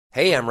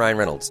Hey, I'm Ryan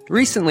Reynolds.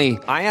 Recently,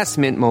 I asked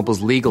Mint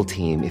Mobile's legal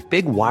team if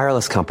big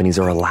wireless companies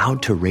are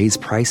allowed to raise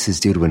prices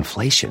due to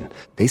inflation.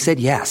 They said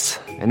yes.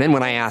 And then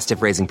when I asked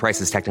if raising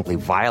prices technically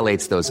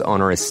violates those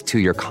onerous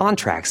two-year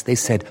contracts, they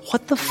said,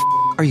 "What the f***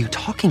 are you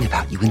talking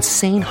about, you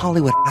insane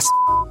Hollywood ass?"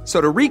 So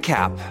to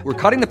recap, we're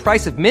cutting the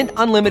price of Mint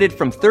Unlimited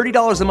from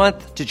 $30 a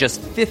month to just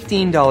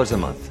 $15 a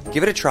month.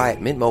 Give it a try at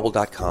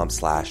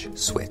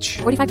mintmobile.com/switch.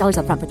 $45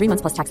 up front for 3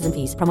 months plus taxes and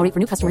fees. Promo rate for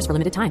new customers for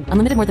limited time.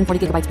 Unlimited more than 40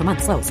 gigabytes per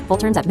month. Slows full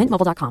terms at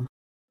mintmobile.com.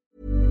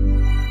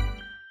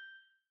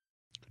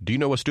 Do you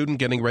know a student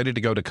getting ready to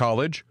go to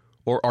college?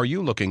 Or are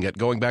you looking at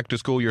going back to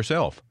school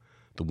yourself?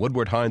 The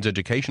Woodward Hines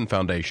Education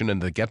Foundation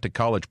and the Get to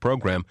College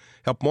program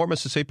help more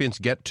Mississippians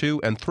get to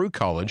and through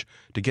college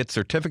to get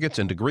certificates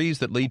and degrees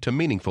that lead to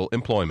meaningful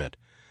employment.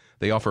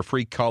 They offer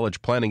free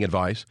college planning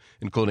advice,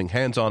 including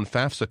hands-on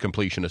FAFSA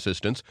completion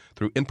assistance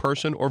through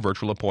in-person or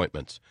virtual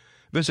appointments.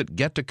 Visit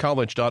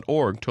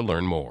gettocollege.org to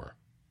learn more.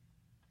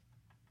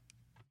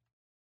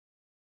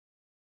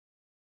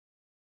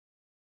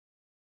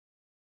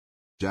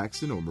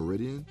 Jackson or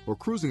Meridian, or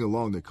cruising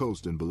along the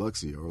coast in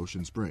Biloxi or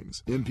Ocean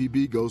Springs,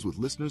 MPB goes with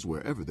listeners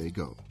wherever they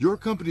go. Your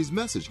company's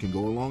message can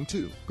go along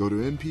too. Go to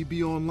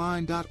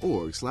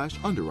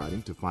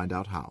mpbonline.org/underwriting to find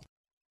out how.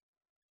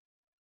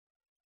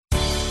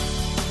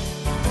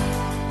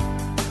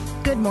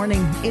 Good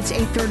morning. It's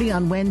 8:30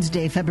 on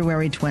Wednesday,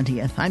 February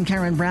 20th. I'm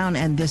Karen Brown,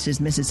 and this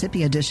is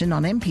Mississippi Edition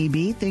on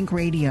MPB Think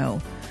Radio.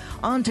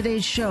 On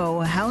today's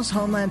show, House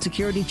Homeland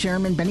Security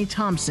Chairman Benny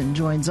Thompson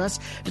joins us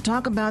to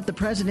talk about the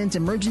president's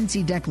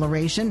emergency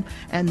declaration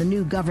and the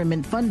new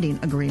government funding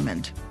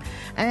agreement.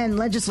 And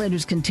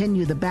legislators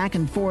continue the back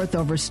and forth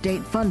over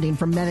state funding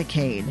for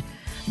Medicaid.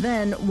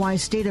 Then, why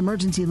state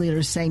emergency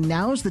leaders say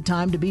now's the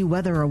time to be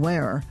weather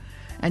aware.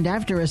 And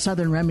after a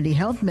Southern Remedy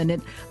Health Minute,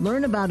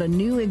 learn about a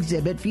new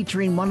exhibit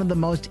featuring one of the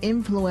most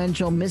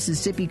influential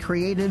Mississippi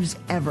creatives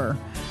ever.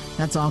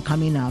 That's all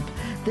coming up.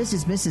 This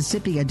is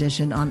Mississippi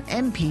Edition on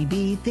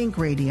MPB Think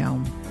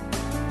Radio.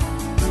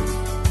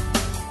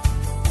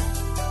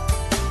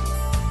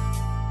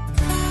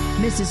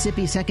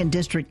 Mississippi 2nd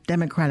District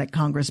Democratic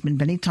Congressman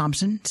Benny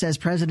Thompson says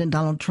President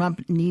Donald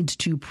Trump needs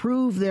to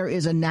prove there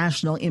is a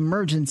national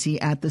emergency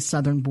at the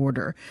southern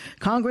border.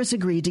 Congress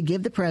agreed to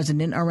give the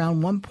president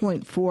around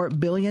 $1.4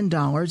 billion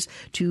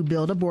to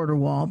build a border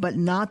wall, but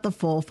not the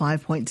full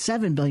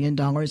 $5.7 billion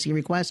he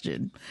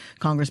requested.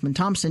 Congressman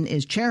Thompson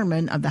is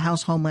chairman of the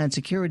House Homeland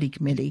Security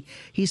Committee.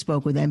 He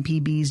spoke with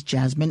MPB's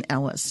Jasmine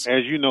Ellis.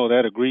 As you know,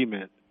 that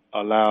agreement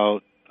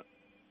allowed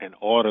an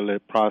orderly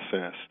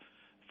process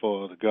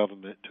for the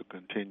government to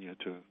continue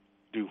to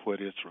do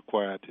what it's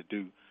required to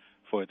do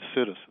for its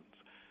citizens.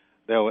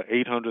 There were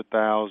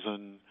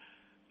 800,000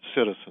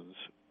 citizens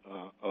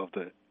of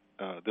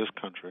this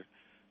country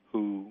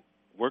who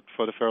worked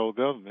for the federal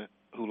government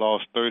who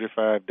lost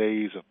 35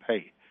 days of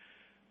pay.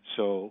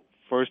 So,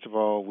 first of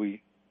all,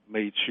 we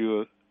made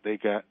sure they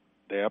got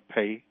their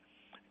pay,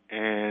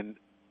 and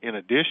in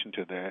addition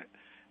to that,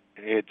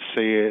 it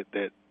said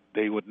that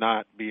they would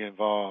not be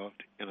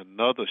involved in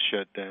another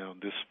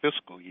shutdown this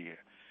fiscal year.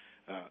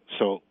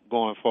 So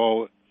going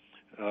forward,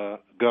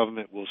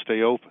 government will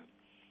stay open.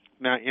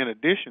 Now, in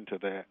addition to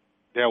that,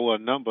 there were a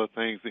number of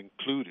things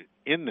included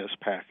in this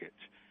package.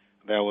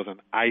 There was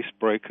an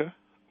icebreaker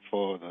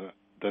for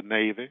the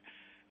Navy.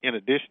 In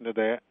addition to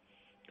that,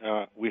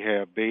 we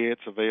have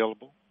beds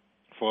available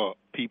for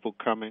people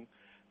coming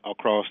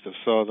across the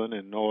southern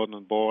and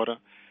northern border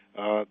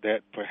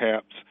that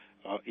perhaps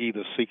are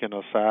either seeking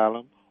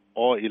asylum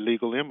or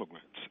illegal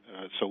immigrants.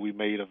 So we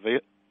made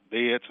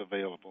beds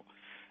available.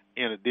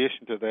 In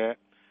addition to that,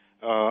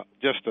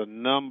 just a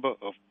number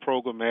of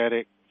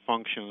programmatic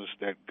functions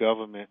that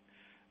government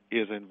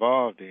is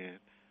involved in,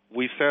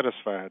 we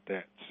satisfied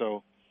that.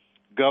 So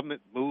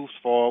government moves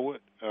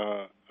forward.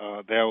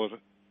 There was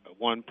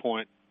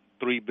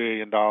 $1.3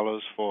 billion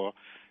for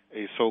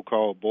a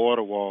so-called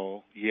border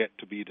wall yet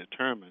to be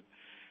determined,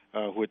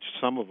 which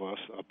some of us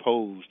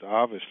opposed,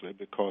 obviously,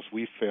 because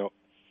we felt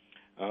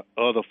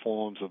other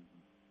forms of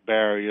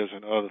barriers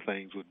and other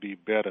things would be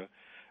better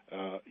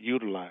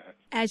utilized.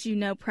 As you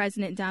know,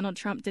 President Donald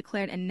Trump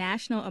declared a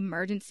national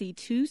emergency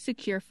to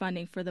secure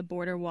funding for the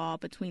border wall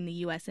between the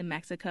U.S. and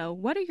Mexico.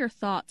 What are your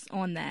thoughts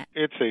on that?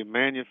 It's a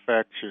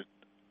manufactured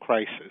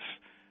crisis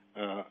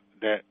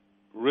that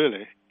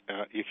really,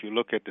 if you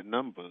look at the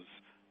numbers,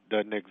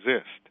 doesn't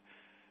exist.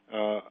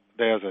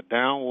 There's a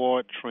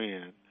downward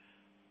trend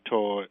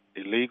toward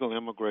illegal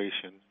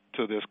immigration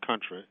to this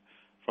country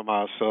from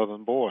our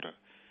southern border.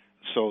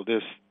 So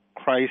this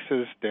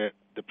crisis that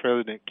the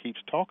president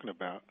keeps talking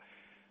about,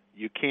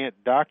 you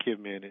can't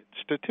document it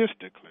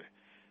statistically,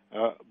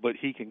 but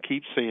he can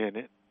keep saying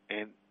it,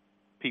 and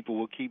people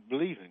will keep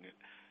believing it.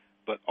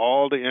 But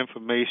all the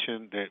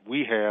information that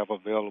we have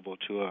available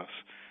to us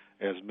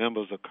as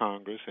members of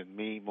Congress, and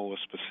me more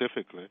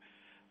specifically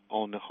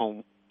on the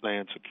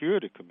Homeland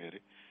Security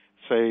Committee,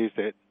 says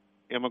that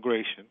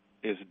immigration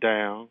is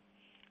down.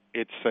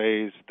 It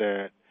says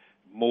that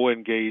more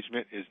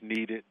engagement is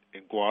needed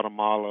in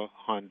Guatemala,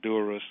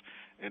 Honduras,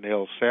 and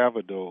El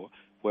Salvador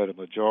where the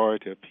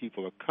majority of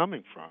people are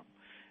coming from.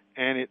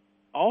 And it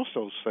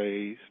also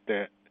says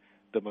that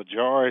the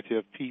majority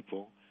of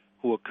people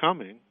who are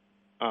coming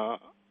are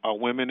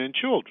women and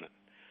children.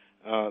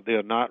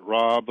 They're not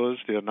robbers,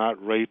 they're not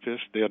rapists,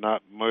 they're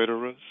not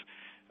murderers.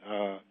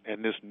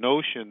 And this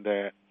notion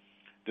that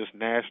this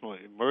national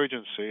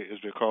emergency is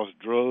because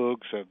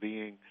drugs are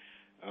being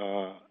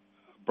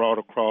brought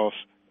across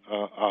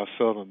our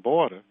southern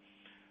border.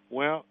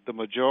 Well, the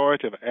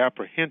majority of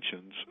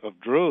apprehensions of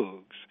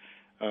drugs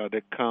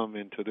that come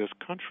into this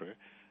country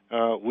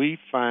we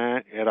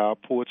find at our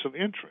ports of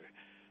entry.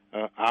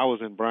 I was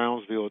in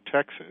Brownsville,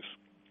 Texas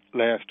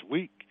last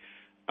week,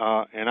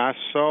 and I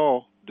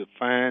saw the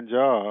fine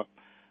job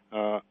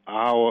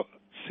our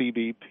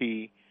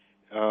CBP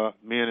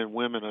men and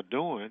women are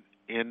doing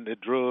in the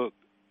drug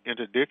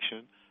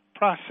interdiction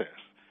process.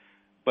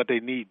 But they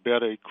need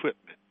better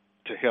equipment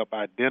to help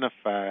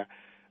identify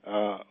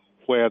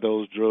where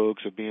those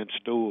drugs are being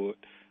stored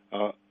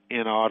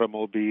in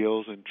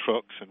automobiles and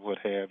trucks and what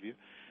have you.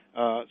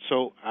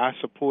 So I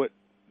support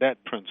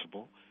that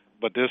principle.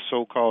 But this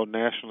so-called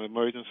national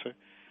emergency,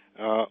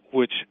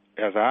 which,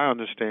 as I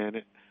understand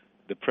it,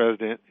 the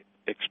president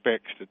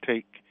expects to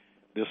take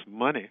this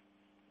money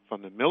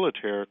from the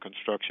military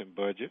construction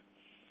budget.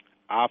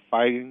 Our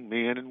fighting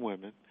men and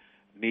women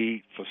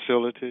need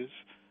facilities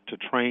to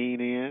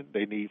train in.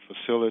 They need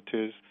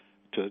facilities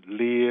to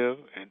live,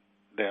 and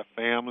their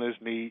families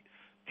need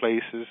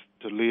places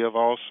to live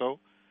also.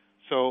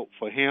 So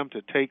for him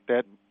to take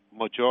that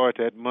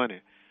majority of that money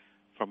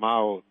from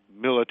our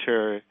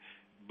military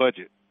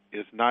budget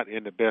is not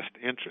in the best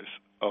interest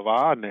of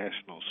our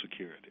national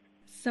security.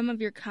 Some of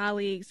your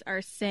colleagues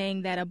are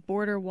saying that a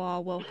border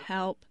wall will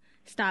help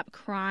stop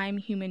crime,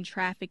 human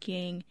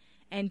trafficking,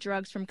 and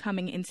drugs from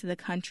coming into the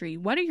country.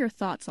 What are your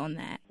thoughts on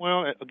that?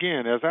 Well,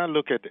 again, as I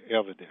look at the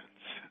evidence,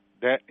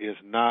 that is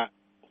not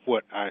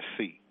what I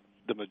see.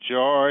 The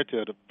majority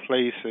of the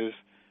places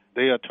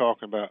they are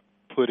talking about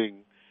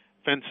putting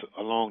fence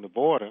along the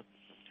border,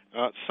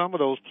 some of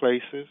those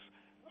places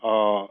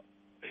are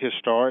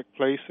historic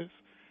places.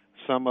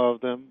 Some of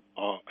them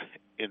are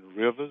in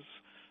rivers.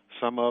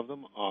 Some of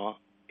them are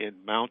in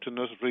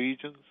mountainous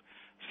regions.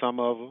 Some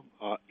of them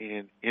are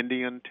in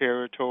Indian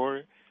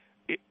territory.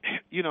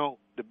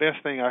 The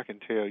best thing I can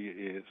tell you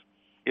is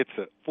it's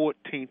a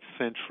 14th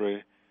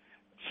century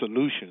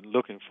solution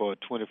looking for a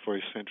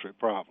 21st century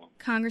problem.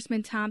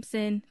 Congressman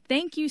Thompson,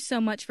 thank you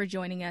so much for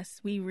joining us.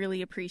 We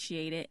really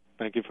appreciate it.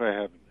 Thank you for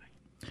having me.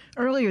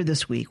 Earlier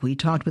this week, we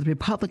talked with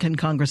Republican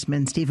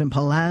Congressman Stephen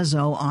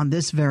Palazzo on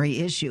this very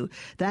issue.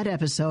 That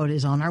episode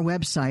is on our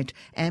website,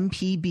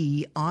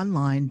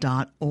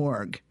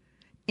 mpbonline.org.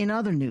 In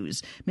other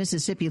news,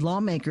 Mississippi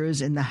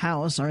lawmakers in the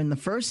House are in the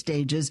first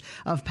stages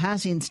of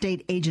passing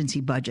state agency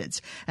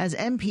budgets. As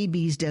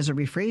MPB's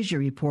Desiree Frazier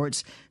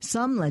reports,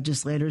 some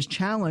legislators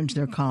challenge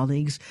their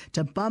colleagues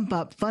to bump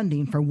up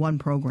funding for one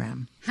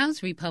program.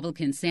 House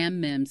Republican Sam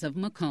Mims of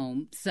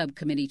Macomb,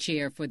 subcommittee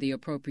chair for the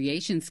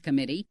Appropriations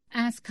Committee,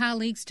 asked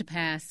colleagues to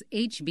pass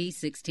HB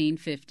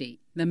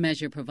 1650. The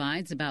measure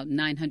provides about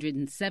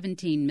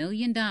 $917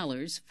 million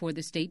for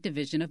the State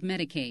Division of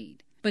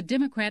Medicaid. But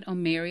Democrat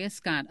Omeria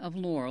Scott of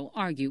Laurel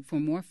argued for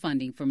more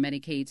funding for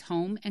Medicaid's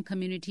home and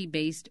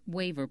community-based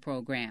waiver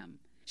program.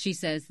 She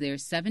says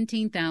there's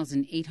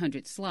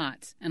 17,800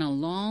 slots and a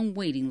long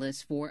waiting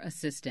list for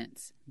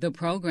assistance. The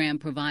program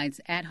provides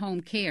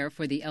at-home care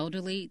for the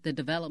elderly, the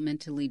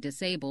developmentally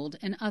disabled,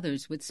 and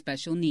others with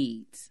special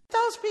needs.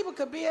 Those people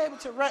could be able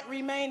to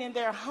remain in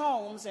their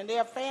homes, and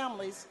their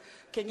families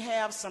can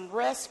have some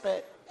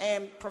respite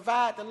and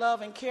provide the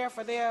love and care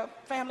for their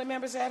family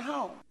members at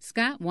home.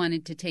 Scott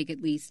wanted to take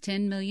at least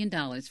 $10 million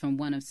from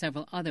one of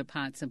several other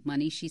pots of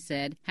money she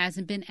said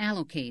hasn't been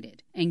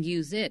allocated and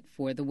use it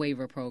for the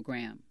waiver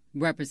program.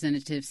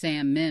 Representative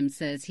Sam Mims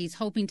says he's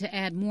hoping to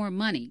add more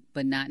money,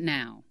 but not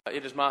now.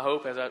 It is my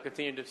hope, as I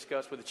continue to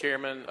discuss with the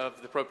chairman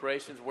of the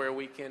appropriations, where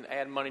we can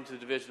add money to the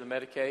Division of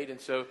Medicaid. And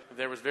so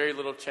there was very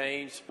little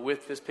change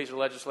with this piece of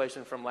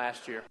legislation from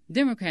last year.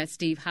 Democrat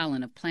Steve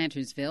Holland of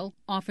Plantersville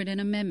offered an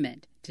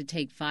amendment to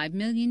take $5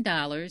 million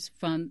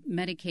from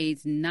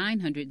Medicaid's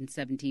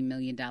 $917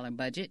 million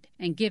budget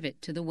and give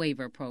it to the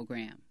waiver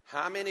program.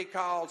 How many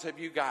calls have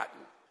you gotten?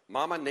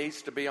 Mama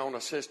needs to be on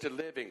assisted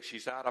living.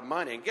 She's out of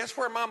money. And guess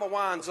where Mama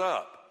winds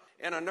up?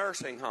 In a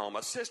nursing home.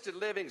 Assisted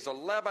living is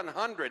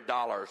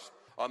 $1,100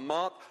 a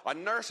month. A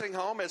nursing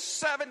home is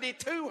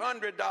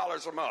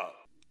 $7,200 a month.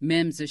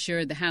 Mims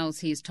assured the House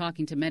he is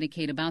talking to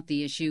Medicaid about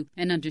the issue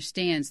and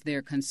understands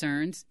their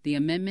concerns. The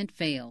amendment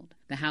failed.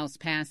 The House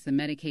passed the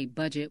Medicaid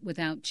budget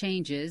without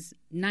changes,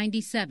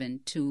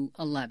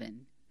 97-11.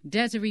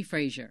 Desiree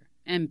Frazier,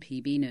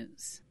 MPB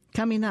News.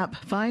 Coming up,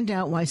 find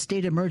out why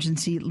state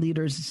emergency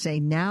leaders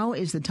say now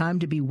is the time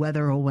to be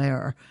weather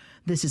aware.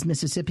 This is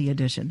Mississippi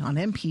Edition on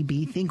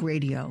MPB Think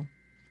Radio.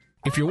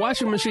 If your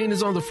washing machine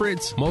is on the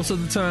fritz, most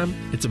of the time,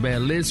 it's a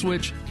bad lid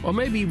switch or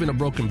maybe even a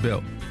broken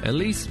belt. At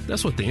least,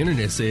 that's what the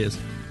internet says.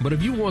 But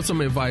if you want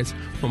some advice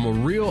from a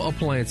real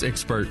appliance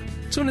expert,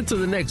 tune into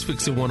the next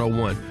Fix It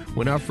 101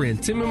 when our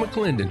friend Timmy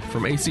McClendon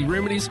from AC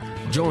Remedies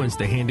joins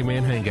the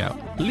Handyman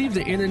Hangout. Leave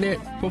the internet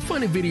for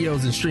funny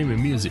videos and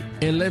streaming music,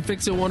 and let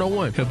Fix It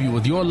 101 help you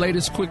with your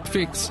latest quick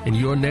fix in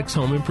your next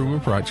home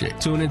improvement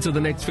project. Tune into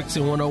the next Fix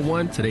It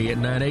 101 today at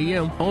 9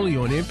 a.m. only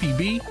on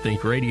MPB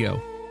Think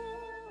Radio.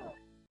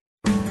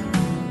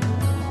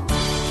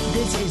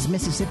 This is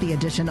Mississippi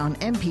Edition on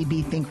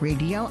MPB Think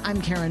Radio.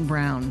 I'm Karen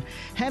Brown.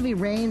 Heavy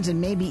rains and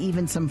maybe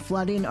even some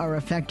flooding are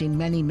affecting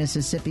many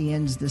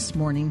Mississippians this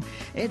morning.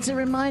 It's a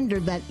reminder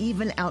that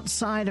even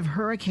outside of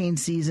hurricane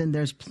season,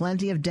 there's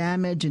plenty of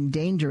damage and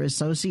danger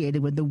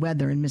associated with the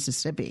weather in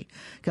Mississippi.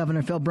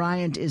 Governor Phil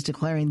Bryant is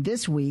declaring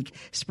this week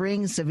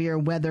Spring Severe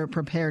Weather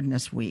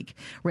Preparedness Week.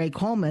 Ray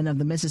Coleman of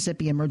the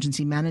Mississippi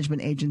Emergency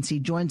Management Agency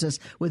joins us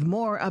with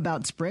more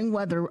about spring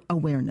weather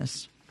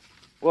awareness.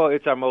 Well,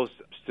 it's our most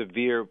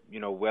severe,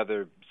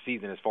 weather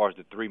season as far as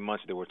the 3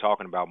 months that we're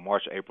talking about,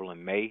 March, April,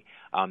 and May.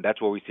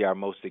 That's where we see our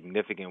most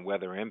significant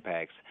weather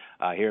impacts.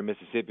 Here in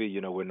Mississippi,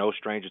 we're no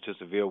stranger to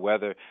severe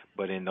weather,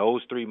 but in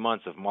those 3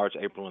 months of March,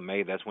 April, and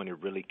May, that's when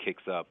it really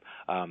kicks up.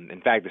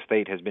 In fact, the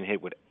state has been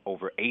hit with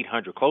over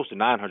 800, close to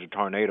 900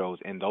 tornadoes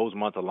in those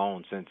months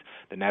alone since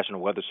the National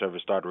Weather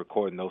Service started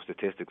recording those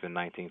statistics in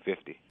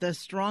 1950. The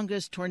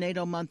strongest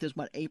tornado month is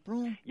what,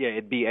 April? Yeah,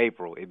 it'd be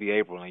April.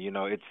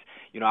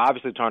 And,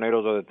 obviously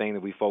tornadoes are the thing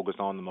that we focus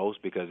on the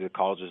most because it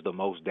causes the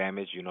most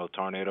damage.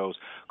 Tornadoes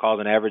cause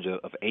an average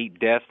of 8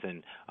 deaths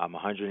and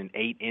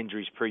 108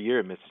 injuries per year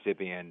in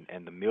Mississippi, and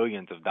the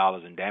millions of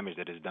dollars in damage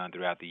that is done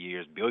throughout the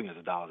years, billions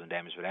of dollars in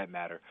damage for that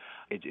matter.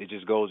 It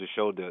just goes to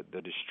show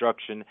the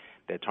destruction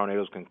that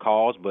tornadoes can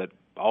cause, but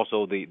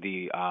also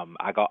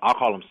I'll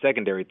call them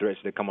secondary threats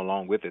that come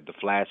along with it, the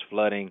flash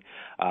flooding,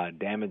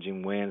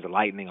 damaging winds,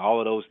 lightning, all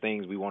of those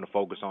things we want to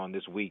focus on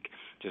this week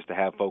just to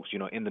have folks,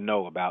 in the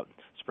know about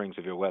spring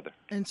severe weather.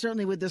 And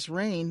certainly with this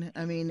rain,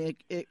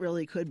 it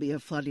really could be a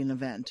flooding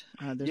event.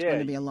 There's going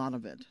to be a lot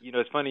of it.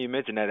 It's funny you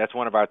mentioned that. That's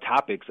one of our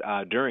topics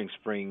during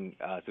Spring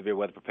Severe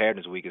Weather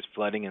Preparedness Week is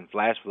flooding and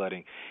flash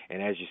flooding.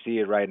 And as you see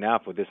it right now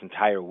for this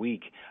entire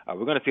week,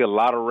 we're going to see a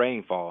lot of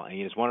rainfall. And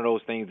it's one of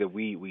those things that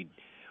we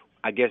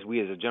I guess we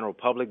as a general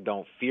public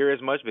don't fear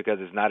as much because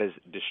it's not as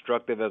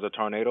destructive as a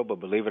tornado, but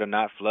believe it or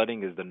not,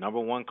 flooding is the number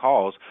one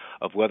cause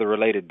of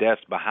weather-related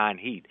deaths behind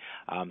heat.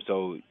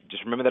 So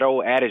just remember that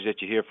old adage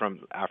that you hear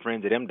from our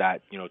friends at MDOT,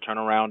 turn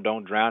around,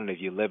 don't drown, and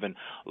if you live in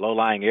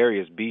low-lying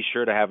areas, be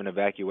sure to have an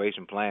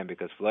evacuation plan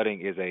because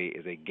flooding is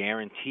a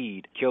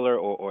guaranteed killer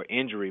or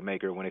injury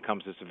maker when it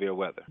comes to severe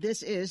weather.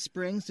 This is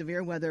Spring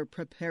Severe Weather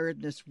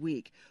Preparedness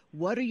Week.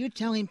 What are you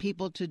telling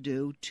people to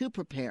do to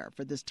prepare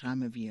for this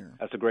time of year?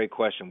 That's a great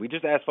question. We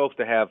just ask folks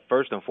to have,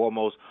 first and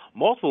foremost,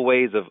 multiple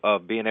ways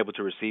of being able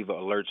to receive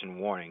alerts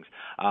and warnings.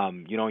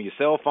 On your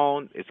cell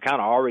phone, it's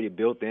kind of already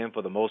built in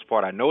for the most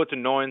part. I know it's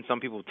annoying. Some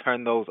people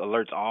turn those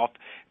alerts off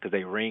because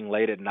they ring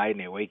late at night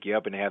and they wake you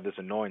up and they have this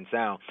annoying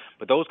sound.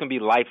 But those can be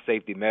life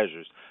safety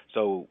measures.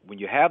 So when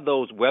you have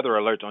those weather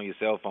alerts on your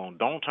cell phone,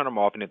 don't turn them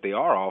off. And if they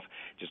are off,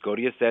 just go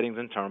to your settings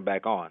and turn them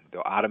back on.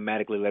 They'll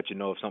automatically let you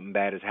know if something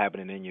bad is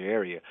happening in your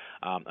area.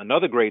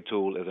 Another great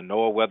tool is a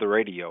NOAA weather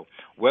radio.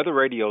 Weather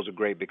radios are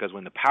great because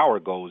when the power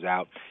goes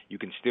out, you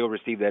can still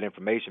receive that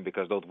information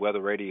because those weather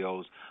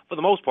radios, for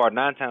the most part,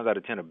 9 times out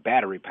of 10 are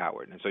battery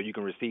powered. And so you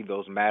can receive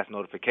those mass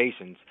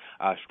notifications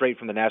straight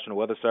from the National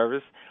Weather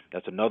Service.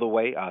 That's another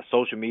way.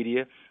 Social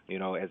media,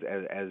 as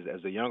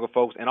the younger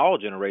folks and all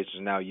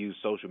generations now use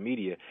social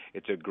media,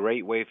 it's a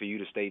great way for you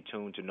to stay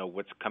tuned to know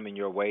what's coming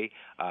your way,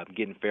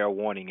 getting fair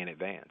warning in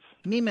advance.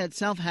 MEMA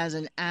itself has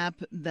an app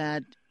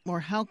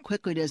how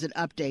quickly does it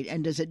update,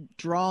 and does it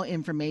draw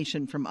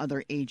information from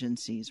other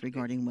agencies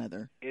regarding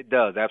weather? It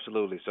does,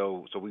 absolutely.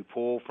 So we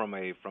pull from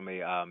a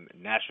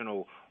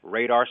national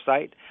radar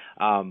site,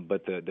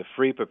 but the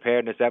free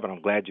preparedness app, and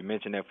I'm glad you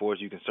mentioned that for us.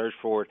 You can search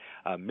for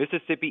it,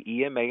 Mississippi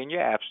EMA in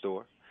your app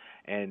store.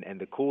 And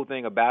the cool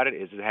thing about it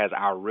is it has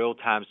our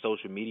real-time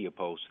social media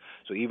posts.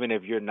 So even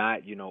if you're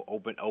not,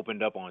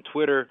 opened up on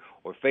Twitter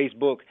or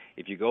Facebook,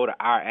 if you go to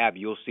our app,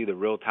 you'll see the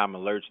real-time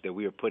alerts that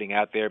we are putting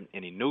out there,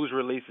 any news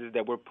releases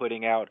that we're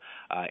putting out,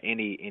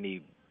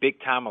 any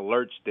big-time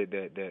alerts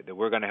that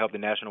we're going to help the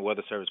National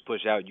Weather Service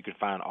push out. You can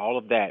find all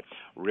of that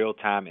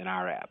real-time in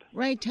our app.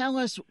 Ray, tell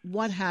us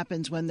what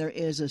happens when there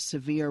is a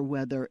severe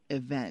weather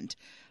event.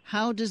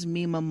 How does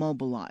MEMA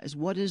mobilize?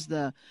 What is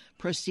the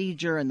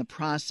procedure and the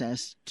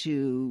process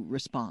to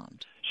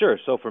respond? Sure.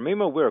 So for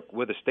MEMA,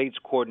 we're the state's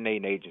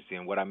coordinating agency,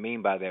 and what I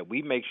mean by that,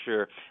 we make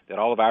sure that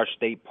all of our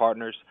state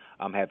partners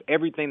have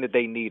everything that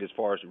they need as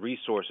far as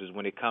resources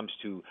when it comes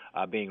to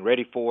being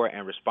ready for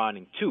and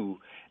responding to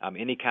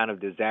any kind of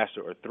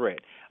disaster or threat.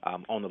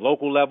 On the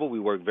local level, we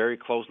work very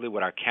closely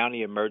with our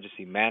county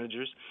emergency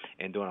managers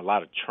and doing a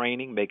lot of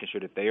training, making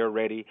sure that they are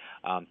ready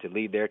to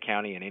lead their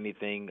county in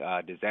anything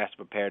disaster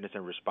preparedness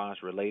and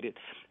response related.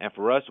 And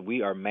for us,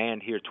 we are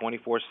manned here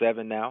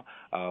 24/7 now.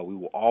 We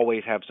will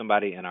always have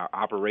somebody in our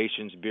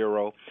operations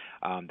bureau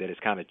that is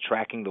kind of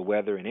tracking the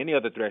weather and any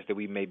other threats that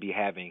we may be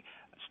having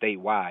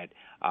statewide.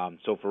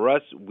 So for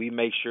us, we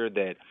make sure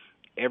that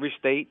every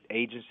state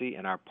agency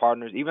and our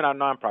partners, even our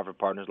nonprofit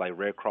partners like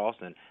Red Cross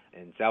and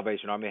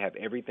Salvation Army, have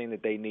everything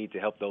that they need to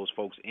help those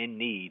folks in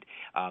need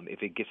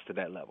if it gets to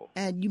that level.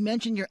 And you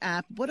mentioned your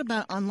app. What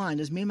about online?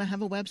 Does MEMA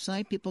have a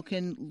website people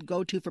can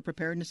go to for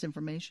preparedness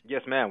information?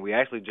 Yes, ma'am. We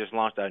actually just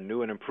launched our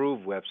new and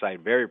improved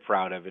website. Very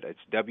proud of it. It's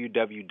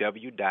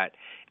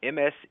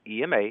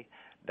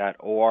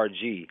www.msema.org.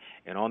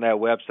 And on that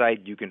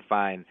website, you can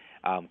find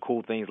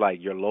cool things like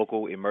your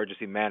local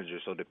emergency manager.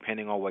 So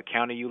depending on what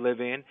county you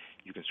live in,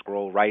 you can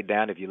scroll right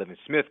down. If you live in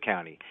Smith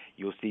County,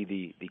 you'll see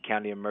the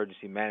county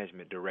emergency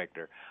management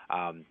director.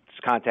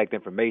 Contact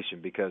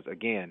information, because,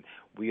 again,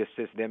 we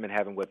assist them in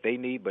having what they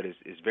need, but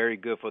it's very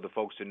good for the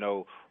folks to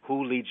know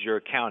who leads your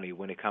county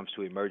when it comes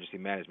to emergency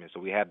management. So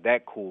we have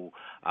that cool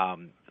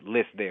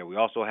list there. We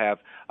also have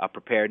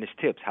preparedness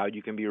tips, how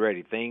you can be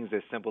ready, things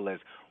as simple as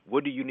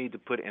what do you need to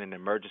put in an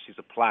emergency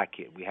supply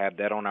kit. We have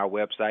that on our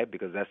website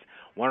because that's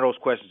one of those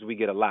questions we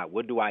get a lot.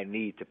 What do I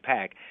need to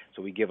pack?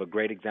 So we give a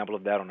great example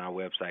of that on our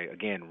website.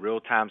 Again,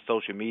 real-time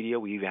social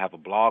media. We even have a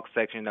blog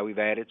section that we've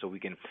added so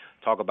we can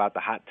talk about the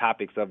hot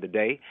topics of the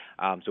day.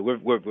 So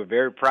we're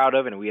very proud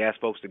of it, and we ask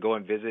folks to go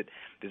and visit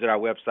our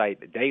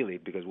website daily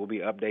because we'll be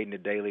updating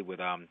it daily with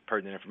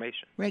pertinent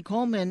information. Ray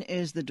Coleman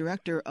is the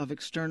Director of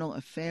External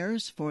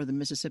Affairs for the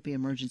Mississippi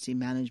Emergency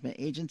Management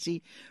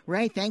Agency.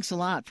 Ray, thanks a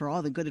lot for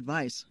all the good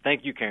advice.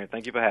 Thank you, Karen.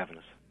 Thank you for having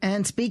us.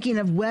 And speaking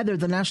of weather,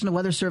 the National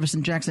Weather Service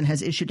in Jackson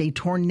has issued a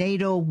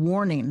tornado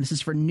warning. This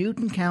is for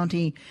Newton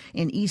County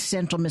in east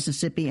central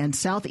Mississippi and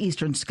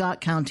southeastern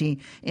Scott County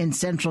in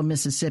central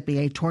Mississippi.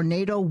 A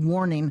tornado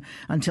warning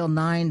until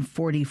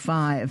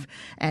 9:45.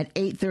 At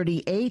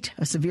 8:38,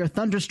 a severe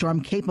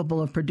thunderstorm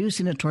capable of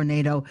producing a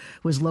tornado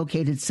was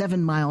located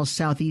 7 miles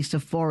southeast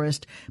of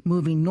Forest,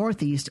 moving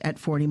northeast at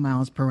 40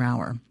 miles per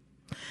hour.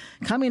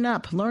 Coming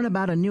up, learn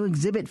about a new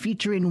exhibit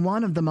featuring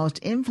one of the most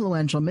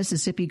influential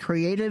Mississippi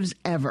creatives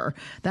ever.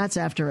 That's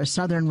after a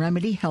Southern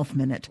Remedy Health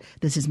Minute.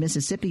 This is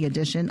Mississippi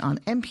Edition on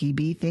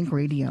MPB Think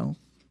Radio.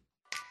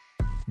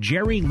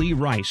 Jerry Lee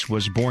Rice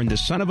was born the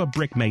son of a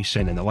brick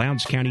mason in the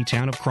Lowndes County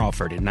town of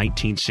Crawford in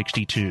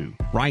 1962.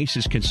 Rice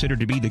is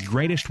considered to be the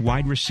greatest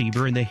wide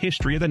receiver in the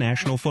history of the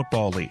National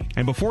Football League,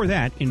 and before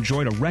that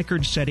enjoyed a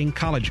record-setting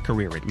college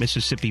career at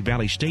Mississippi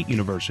Valley State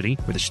University,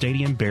 where the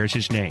stadium bears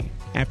his name.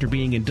 After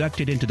being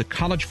inducted into the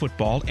College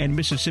Football and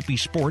Mississippi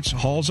Sports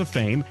Halls of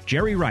Fame,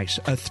 Jerry Rice,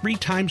 a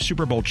three-time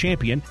Super Bowl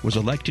champion, was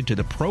elected to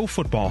the Pro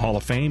Football Hall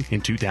of Fame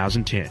in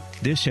 2010.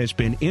 This has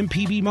been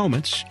MPB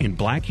Moments in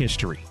Black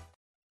History.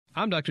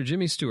 I'm Dr.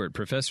 Jimmy Stewart,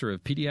 Professor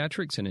of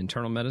Pediatrics and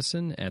Internal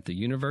Medicine at the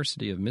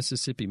University of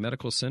Mississippi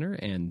Medical Center,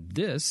 and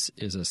this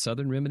is a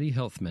Southern Remedy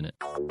Health Minute.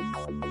 Good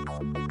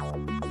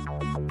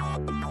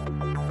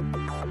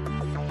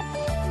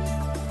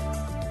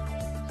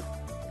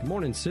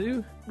morning,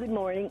 Sue. Good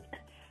morning.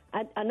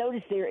 I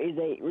noticed there is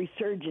a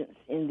resurgence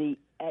in the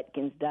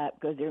Atkins diet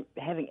because they're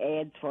having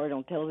ads for it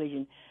on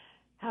television.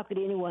 How could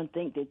anyone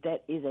think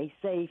that is a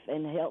safe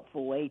and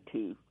helpful way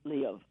to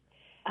live?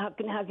 How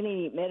can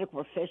any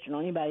medical professional,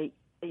 anybody,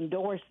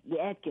 endorse the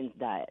Atkins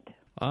diet?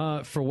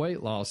 For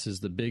weight loss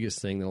is the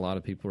biggest thing that a lot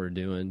of people are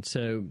doing.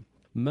 So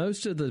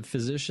most of the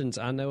physicians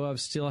I know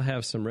of still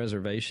have some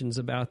reservations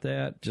about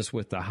that, just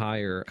with the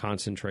higher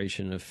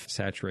concentration of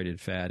saturated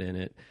fat in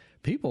it.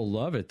 People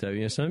love it, though.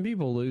 You know, some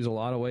people lose a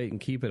lot of weight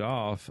and keep it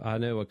off. I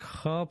know a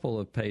couple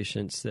of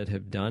patients that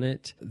have done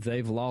it.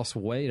 They've lost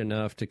weight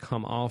enough to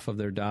come off of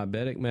their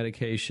diabetic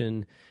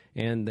medication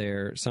and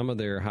some of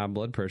their high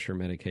blood pressure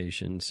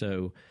medication.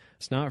 So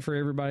it's not for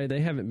everybody.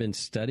 They haven't been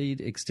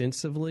studied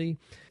extensively.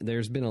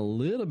 There's been a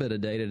little bit of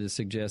data to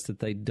suggest that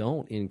they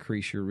don't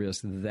increase your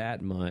risk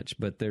that much,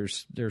 but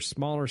there's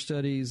smaller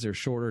studies, they're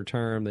shorter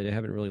term, they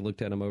haven't really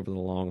looked at them over the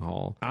long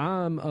haul.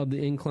 I'm of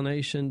the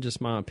inclination, just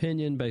my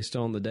opinion, based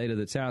on the data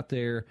that's out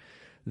there,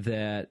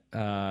 that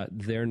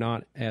they're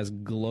not as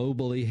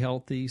globally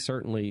healthy.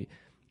 Certainly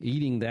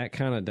eating that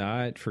kind of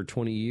diet for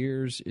 20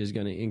 years is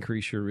going to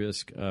increase your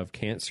risk of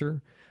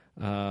cancer,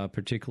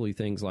 particularly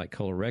things like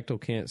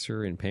colorectal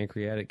cancer and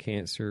pancreatic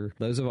cancer.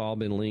 Those have all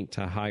been linked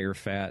to higher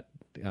fat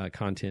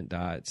content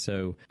diets.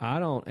 So I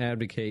don't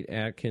advocate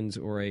Atkins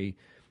or a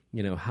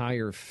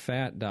higher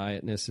fat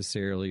diet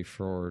necessarily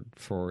for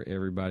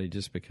everybody,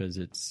 just because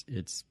it's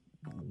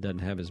doesn't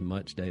have as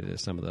much data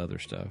as some of the other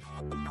stuff.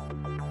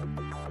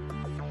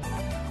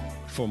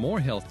 For more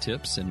health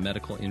tips and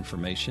medical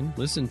information,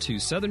 listen to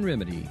Southern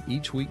Remedy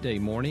each weekday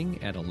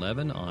morning at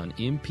 11 on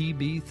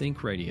MPB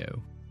Think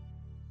Radio.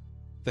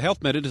 The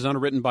Health Minute is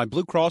underwritten by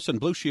Blue Cross and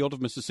Blue Shield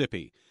of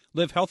Mississippi.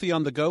 Live healthy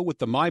on the go with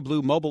the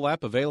MyBlue mobile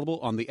app, available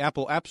on the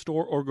Apple App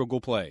Store or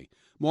Google Play.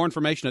 More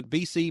information at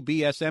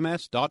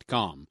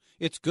bcbsms.com.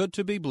 It's good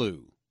to be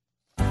blue.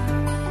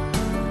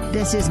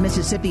 This is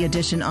Mississippi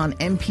Edition on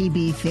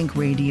MPB Think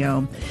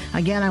Radio.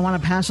 Again, I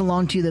want to pass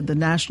along to you that the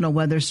National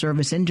Weather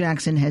Service in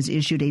Jackson has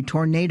issued a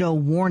tornado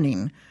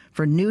warning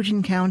for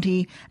Newton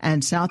County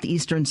and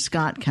southeastern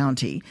Scott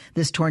County.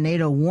 This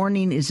tornado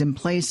warning is in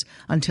place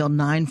until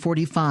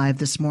 9:45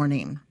 this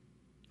morning.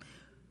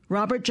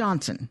 Robert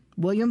Johnson,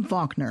 William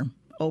Faulkner,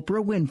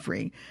 Oprah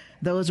Winfrey,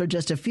 Those are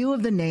just a few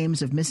of the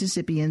names of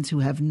Mississippians who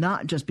have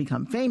not just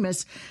become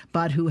famous,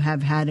 but who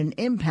have had an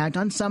impact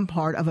on some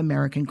part of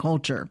American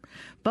culture.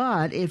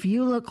 But if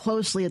you look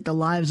closely at the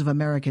lives of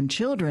American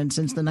children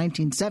since the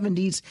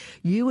 1970s,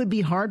 you would be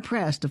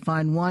hard-pressed to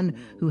find one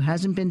who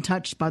hasn't been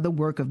touched by the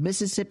work of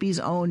Mississippi's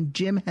own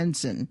Jim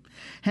Henson.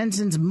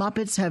 Henson's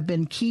Muppets have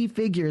been key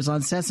figures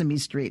on Sesame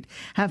Street,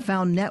 have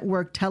found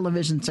network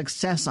television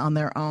success on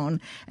their own,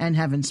 and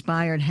have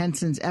inspired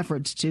Henson's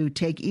efforts to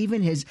take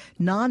even his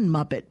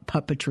non-Muppet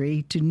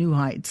puppetry to new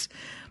heights.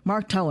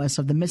 Mark Toas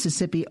of the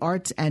Mississippi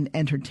Arts and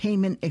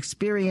Entertainment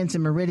Experience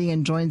in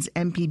Meridian joins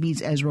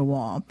MPB's Ezra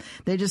Wall.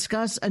 They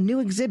discuss a new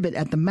exhibit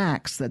at the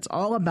Max that's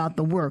all about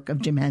the work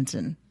of Jim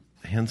Henson.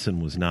 Henson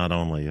was not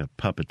only a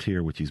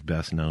puppeteer, which he's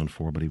best known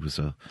for, but he was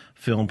a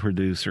film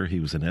producer, he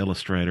was an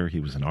illustrator,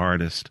 he was an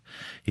artist,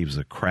 he was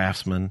a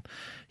craftsman,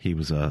 he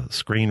was a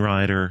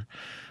screenwriter.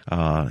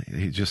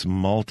 He's just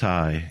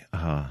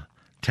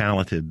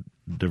multi-talented,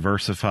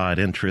 diversified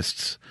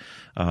interests.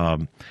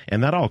 And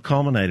that all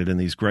culminated in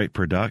these great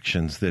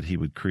productions that he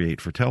would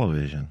create for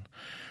television.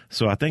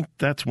 So I think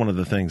that's one of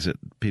the things that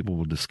people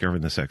will discover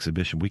in this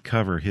exhibition. We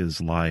cover his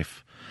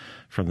life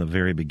from the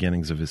very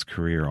beginnings of his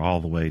career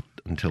all the way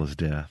until his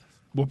death.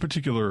 What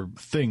particular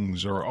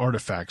things or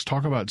artifacts?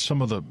 Talk about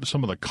some of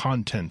the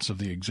contents of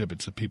the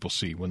exhibits that people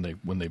see when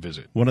they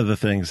visit. One of the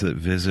things that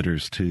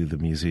visitors to the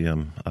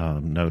museum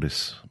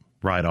notice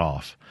right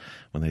off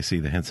when they see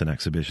the Henson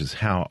exhibition is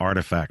how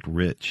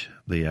artifact-rich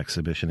the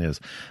exhibition is.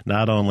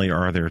 Not only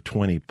are there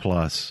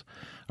 20-plus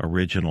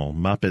original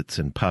Muppets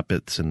and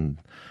puppets and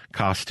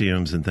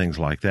costumes and things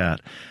like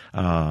that,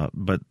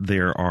 but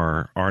there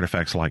are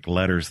artifacts like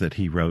letters that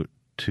he wrote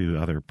to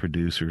other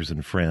producers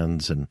and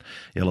friends and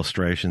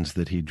illustrations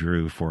that he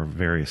drew for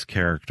various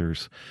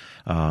characters,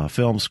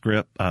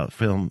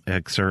 film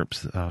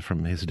excerpts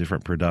from his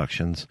different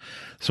productions.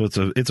 So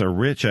it's a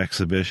rich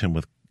exhibition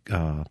with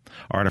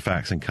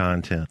artifacts and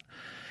content.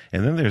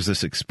 And then there's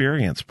this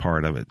experience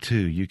part of it,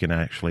 too. You can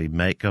actually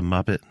make a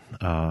Muppet,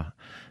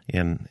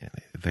 and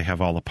they have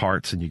all the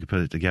parts, and you can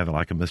put it together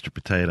like a Mr.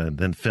 Potato and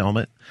then film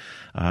it.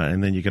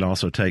 And then you can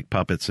also take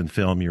puppets and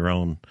film your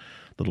own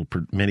little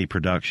mini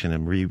production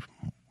and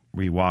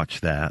rewatch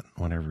that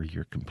whenever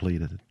you're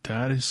completed.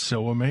 That is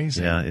so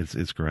amazing. Yeah,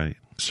 it's great.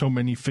 So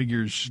many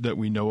figures that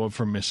we know of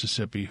from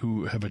Mississippi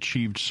who have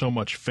achieved so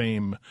much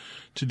fame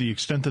to the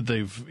extent that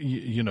they've,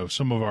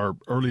 some of our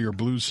earlier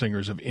blues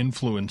singers have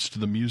influenced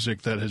the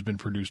music that has been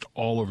produced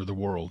all over the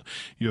world.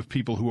 You have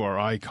people who are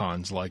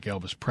icons like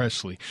Elvis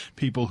Presley,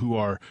 people who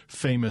are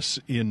famous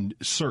in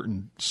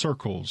certain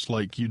circles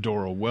like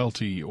Eudora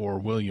Welty or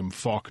William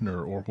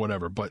Faulkner or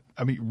whatever. But,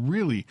 I mean,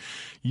 really,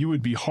 you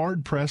would be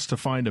hard-pressed to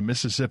find a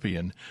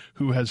Mississippian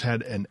who has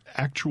had an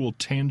actual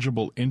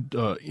tangible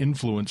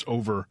influence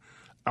over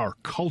our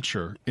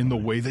culture in the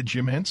way that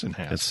Jim Henson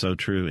has. It's so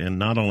true. And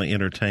not only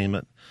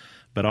entertainment,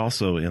 but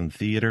also in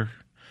theater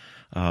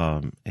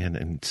and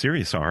in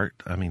serious art.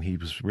 I mean, he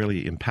was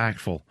really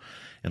impactful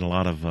in a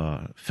lot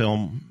of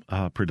film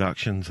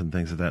productions and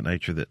things of that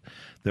nature that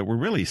were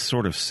really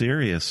sort of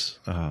serious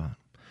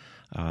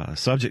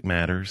subject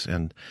matters.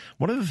 And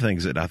one of the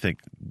things that I think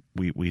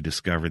we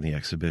discover in the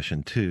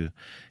exhibition, too,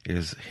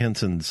 is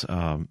Henson's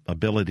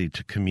ability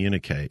to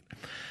communicate.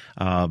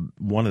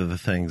 One of the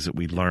things that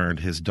we learned,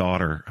 his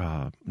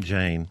daughter,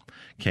 Jane,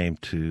 came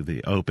to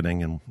the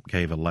opening and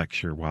gave a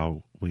lecture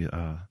while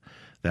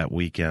that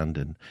weekend,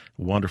 and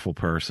wonderful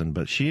person.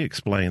 But she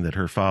explained that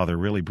her father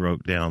really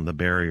broke down the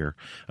barrier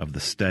of the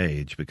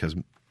stage, because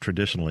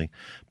traditionally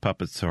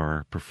puppets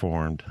are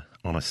performed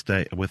on a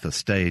with a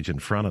stage in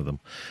front of them.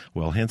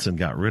 Well, Henson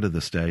got rid of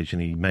the stage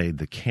and he made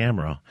the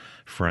camera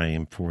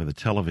frame for the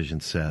television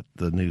set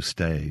the new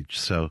stage.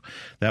 So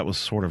that was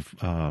sort of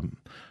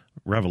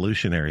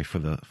revolutionary for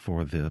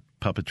the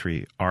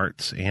puppetry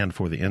arts and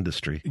for the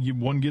industry.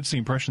 One gets the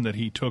impression that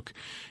he took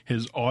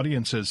his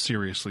audiences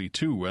seriously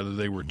too, whether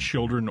they were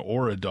children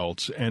or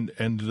adults, and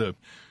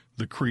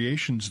the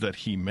creations that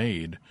he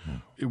made,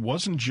 it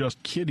wasn't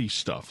just kiddie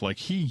stuff. Like,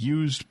 he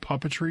used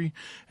puppetry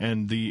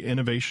and the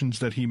innovations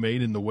that he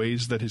made in the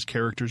ways that his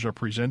characters are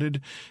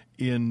presented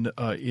in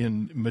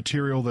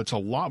material that's a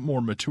lot more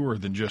mature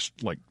than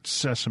just like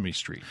Sesame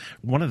Street.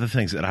 One of the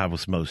things that I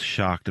was most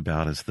shocked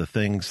about is the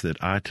things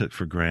that I took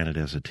for granted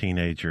as a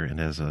teenager and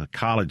as a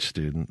college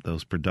student,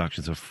 those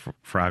productions of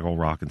Fraggle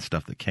Rock and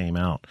stuff that came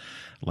out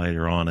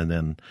later on, and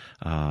then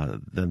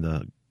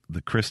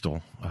the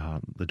Crystal,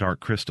 the Dark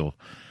Crystal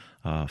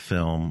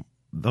film.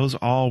 Those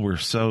all were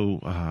so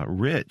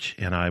rich,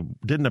 and I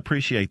didn't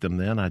appreciate them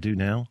then. I do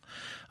now.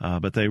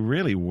 But they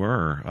really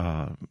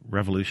were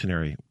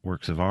revolutionary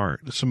works of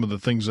art. Some of the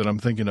things that I'm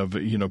thinking of,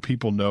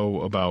 people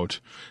know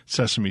about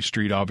Sesame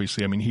Street,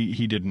 obviously. I mean,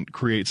 he didn't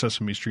create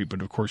Sesame Street,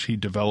 but of course he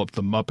developed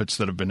the Muppets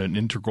that have been an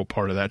integral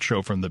part of that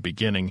show from the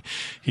beginning.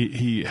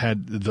 He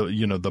had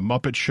the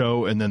Muppet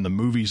Show, and then the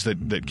movies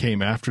that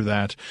came after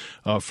that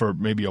for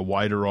maybe a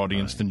wider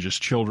audience than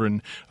just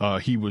children.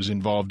 He was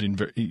involved in,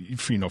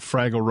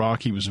 Fraggle Rock.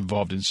 Rock. He was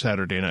involved in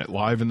Saturday Night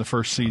Live in the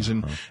first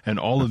season, and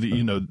all of the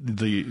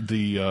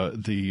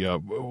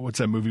what's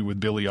that movie with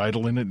Billy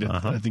Idol in it?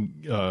 I think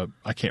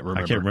I can't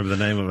remember. I can't remember the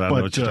name of it. I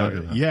know what you're talking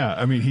about. Yeah,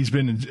 I mean, he's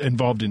been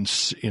involved in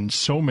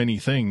so many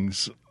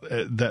things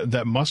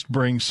that must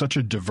bring such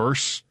a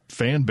diverse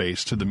fan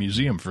base to the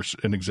museum for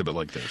an exhibit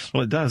like this.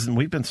 Well, it does, and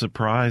we've been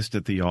surprised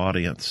at the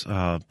audience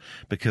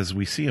because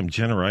we see them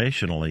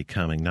generationally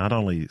coming, not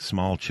only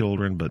small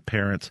children, but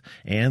parents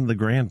and the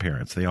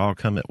grandparents. They all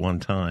come at one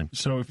time.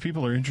 So if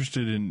people are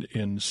interested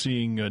in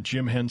seeing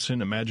Jim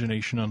Henson,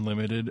 Imagination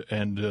Unlimited,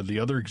 and the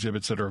other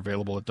exhibits that are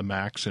available at the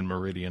Max in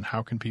Meridian,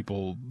 how can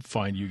people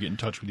find you, get in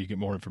touch with you, get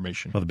more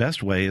information? Well, the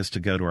best way is to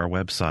go to our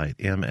website,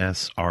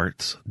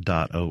 msarts.org.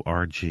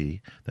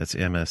 That's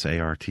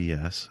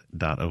msarts.org.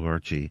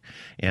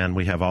 And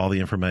we have all the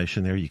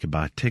information there. You can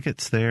buy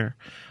tickets there.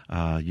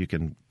 You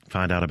can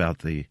find out about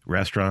the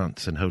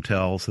restaurants and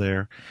hotels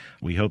there.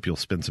 We hope you'll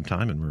spend some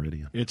time in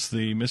Meridian. It's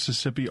the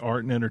Mississippi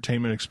Art and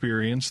Entertainment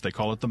Experience. They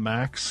call it the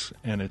MAX,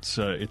 and it's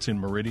in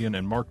Meridian.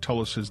 And Mark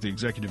Tullis is the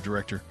executive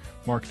director.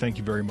 Mark, thank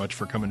you very much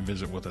for coming to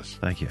visit with us.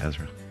 Thank you,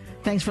 Ezra.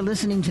 Thanks for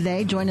listening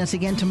today. Join us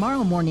again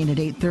tomorrow morning at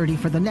 8:30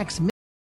 for the next